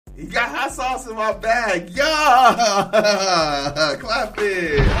He got hot sauce in my bag. Yeah! Clap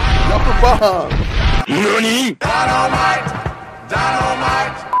it. Number bomb. NANI?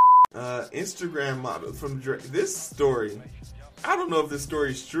 Dynamite. Instagram model from Drake. This story, I don't know if this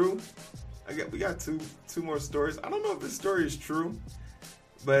story is true. We got two more stories. I don't know if this story is true,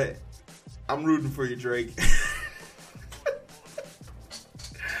 but I'm rooting for you, Drake.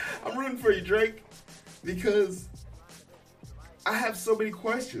 I'm rooting for you, Drake, because I have so many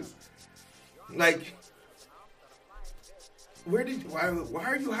questions. Like, why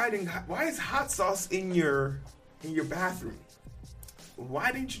are you hiding? Why is hot sauce in your bathroom?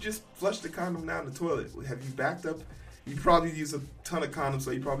 Why didn't you just flush the condom down the toilet? Have you backed up? You probably use a ton of condoms, so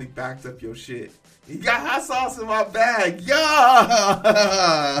you probably backed up your shit. You got hot sauce in my bag. Yeah!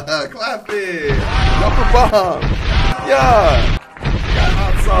 Clap it. Number bomb. Yeah! Got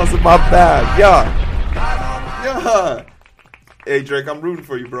hot sauce in my bag. Yeah! Yeah! Hey, Drake, I'm rooting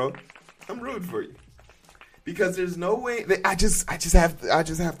for you, bro. I'm rooting for you. Because there's no way that I just have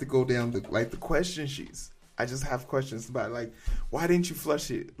to go down the question sheets. I just have questions about it. Like, why didn't you flush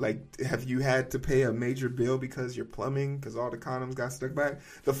it? Like, have you had to pay a major bill because you're plumbing, because all the condoms got stuck back?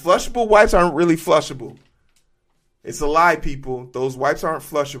 The flushable wipes aren't really flushable. It's a lie, people. Those wipes aren't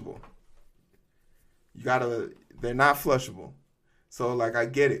flushable. They're not flushable. So, like, I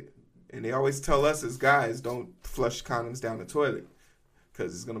get it. And they always tell us as guys, don't flush condoms down the toilet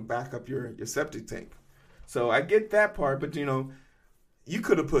because it's going to back up your septic tank. So I get that part, but, you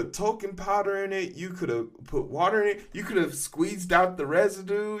could have put talcum powder in it. You could have put water in it. You could have squeezed out the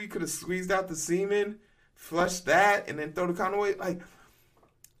residue. You could have squeezed out the semen, flushed that, and then throw the condom away. Like,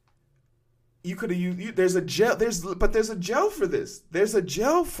 you could have used. There's a gel. There's a gel for this. There's a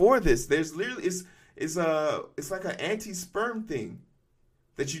gel for this. There's literally it's like an anti-sperm thing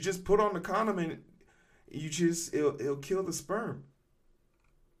that you just put on the condom and it'll kill the sperm.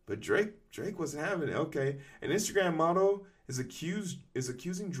 But Drake wasn't having it. Okay, an Instagram model is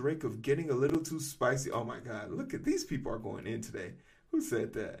accusing Drake of getting a little too spicy. Oh my God, look at these people are going in today. Who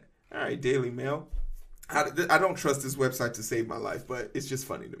said that? All right, Daily Mail. I don't trust this website to save my life, but it's just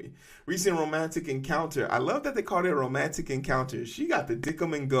funny to me. Recent romantic encounter. I love that they called it a romantic encounter. She got the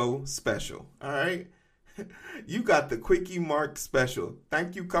Dickum and Go special. All right, you got the Quickie Mark special.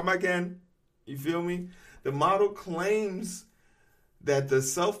 Thank you. Come again. You feel me? The model claims that the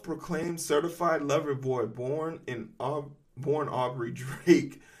self-proclaimed certified lover boy born Aubrey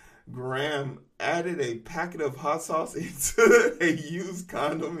Drake Graham added a packet of hot sauce into a used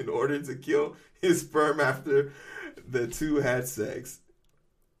condom in order to kill his sperm after the two had sex.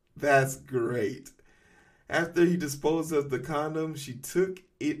 That's great. After he disposed of the condom, she took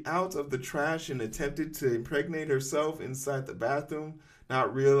it out of the trash and attempted to impregnate herself inside the bathroom,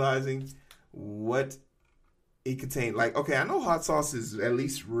 not realizing what it contained. Like, okay, I know hot sauce is at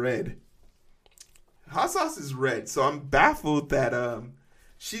least red. Hot sauce is red, so I'm baffled that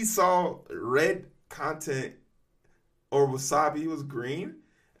she saw red content or wasabi was green.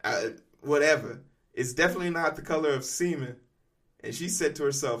 Whatever. It's definitely not the color of semen. And she said to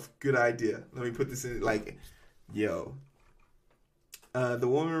herself, good idea. Let me put this in, like, yo. The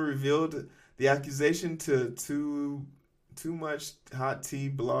woman revealed the accusation to Too Much Hot Tea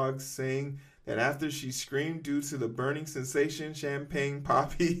blogs, saying that after she screamed due to the burning sensation, Champagne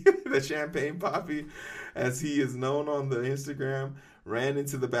Poppy, the Champagne Poppy, as he is known on the Instagram, ran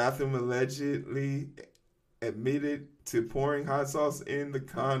into the bathroom, allegedly admitted to pouring hot sauce in the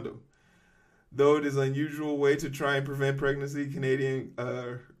condom. Though it is an unusual way to try and prevent pregnancy, Canadian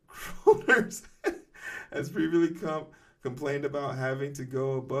croners has previously complained about having to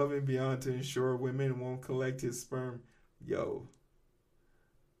go above and beyond to ensure women won't collect his sperm. Yo.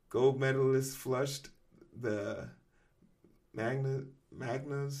 Gold medalist flushed the magnums,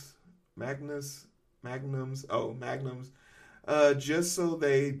 just so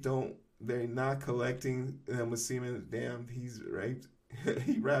they're not collecting them with semen. Damn, he's raped.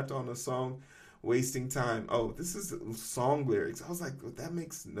 He rapped on a song, Wasting Time. Oh, this is song lyrics. I was like, well, that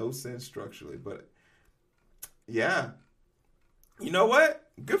makes no sense structurally, but yeah. You know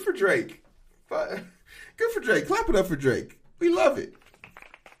what? Good for Drake. But good for Drake. Clap it up for Drake. We love it.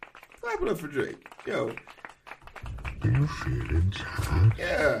 Clap it up for Drake. Yo. Your feelings hurt?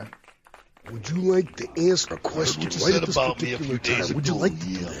 Yeah. Would you like to answer a question right at this particular time? Would you like to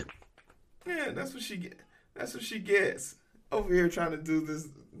do that? Yeah, that's what she get. That's what she gets. Over here trying to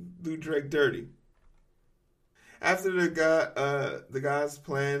do Drake dirty. After the God's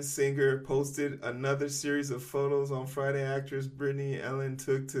Plan singer posted another series of photos on Friday, actress Brittany Ellen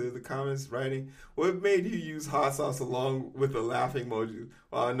took to the comments writing, "What made you use hot sauce along with a laughing emoji?"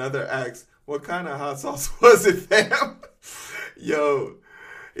 While another asks, "What kind of hot sauce was it, fam?" Yo,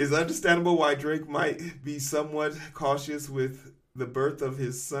 It's understandable why Drake might be somewhat cautious with the birth of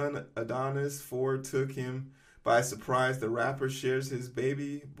his son Adonis. Ford took him by surprise. The rapper shares his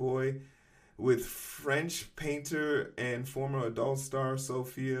baby boy with French painter and former adult star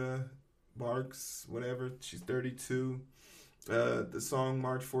Sophia Barks, whatever. She's 32. The song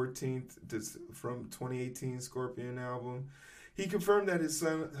March 14th from 2018 Scorpion album. He confirmed that his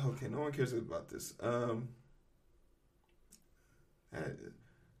son... Okay, no one cares about this.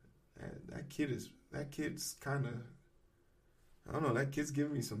 That kid's kind of... I don't know, that kid's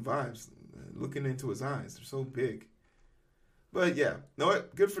giving me some vibes. Looking into his eyes. They're so big. But yeah, know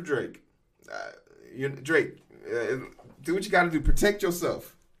what? Good for Drake. Drake, do what you got to do. Protect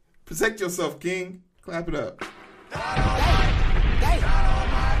yourself. Protect yourself, King. Clap it up.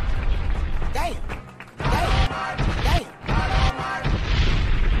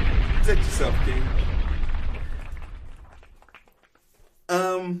 Protect yourself, King.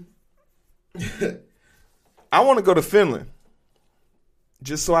 I want to go to Finland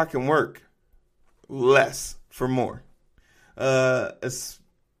just so I can work less for more.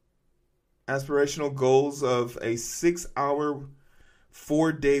 Aspirational goals of a 6-hour,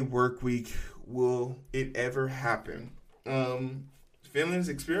 4-day work week. Will it ever happen? Finland's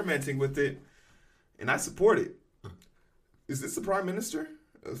experimenting with it, and I support it. Is this the Prime Minister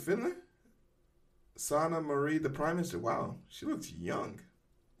of Finland? Sanna Marin, the Prime Minister. Wow, she looks young.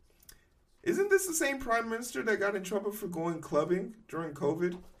 Isn't this the same Prime Minister that got in trouble for going clubbing during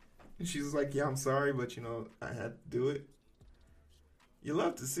COVID? And she's like, yeah, I'm sorry, but, I had to do it. You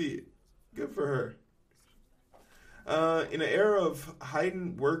love to see it. Good for her. In an era of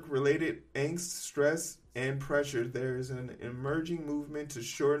heightened work-related angst, stress, and pressure, there is an emerging movement to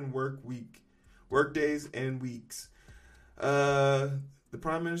shorten work days and weeks. The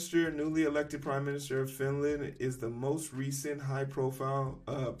newly elected Prime Minister of Finland, is the most recent high-profile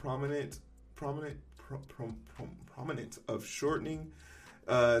prominent of shortening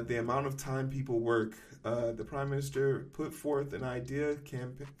the amount of time people work. The Prime Minister put forth an idea: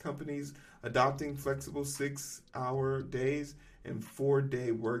 companies adopting flexible 6-hour days and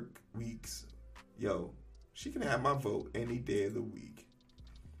 4-day work weeks. Yo, she can have my vote any day of the week.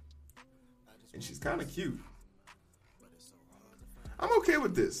 And she's kind of cute. I'm okay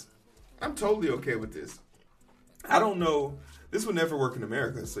with this. I'm totally okay with this. I don't know. This would never work in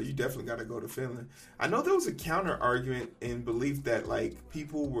America, so you definitely got to go to Finland. I know there was a counter argument in belief that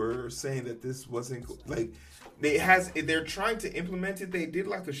people were saying that this wasn't they're trying to implement it. They did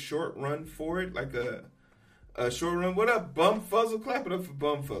a short run for it, a short run. What up, Bum Fuzzle? Clap it up for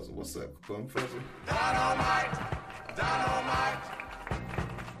Bum Fuzzle. What's up, Bum Fuzzle? Dynamite.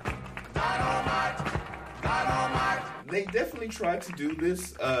 They definitely tried to do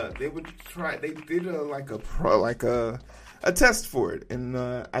this. They did a test for it, and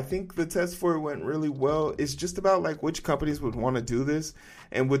I think the test for it went really well. It's just about which companies would want to do this,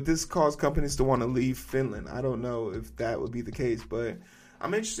 and would this cause companies to want to leave Finland? I don't know if that would be the case, but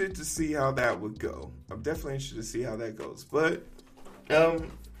I'm interested to see how that would go. I'm definitely interested to see how that goes. But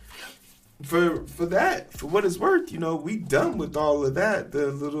for what it's worth, we done with all of that. The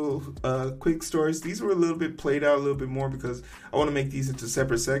little quick stories. These were a little bit played out a little bit more because I want to make these into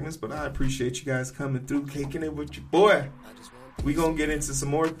separate segments, but I appreciate you guys coming through, kicking it with your boy. We gonna get into some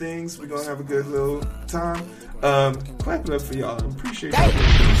more things. We gonna have a good little time. Clap it up for y'all. I appreciate y'all. I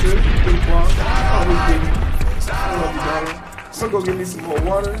love you, darling. I'm gonna go get me some more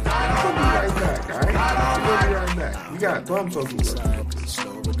water. I'm gonna be right back, alright? I'm gonna be right back. We got Bum Fuzzle.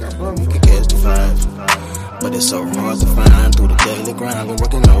 We can catch the vibes, but it's so hard to find through the daily grind. We're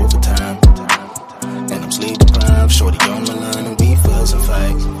working overtime, and I'm sleep deprived. Shorty on the line, and we fuss and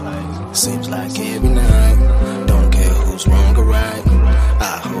fight. Seems like every night. Don't care who's wrong or right.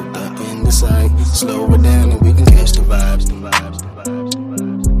 I hope the end is sight. Slow it down, and we can catch the vibes.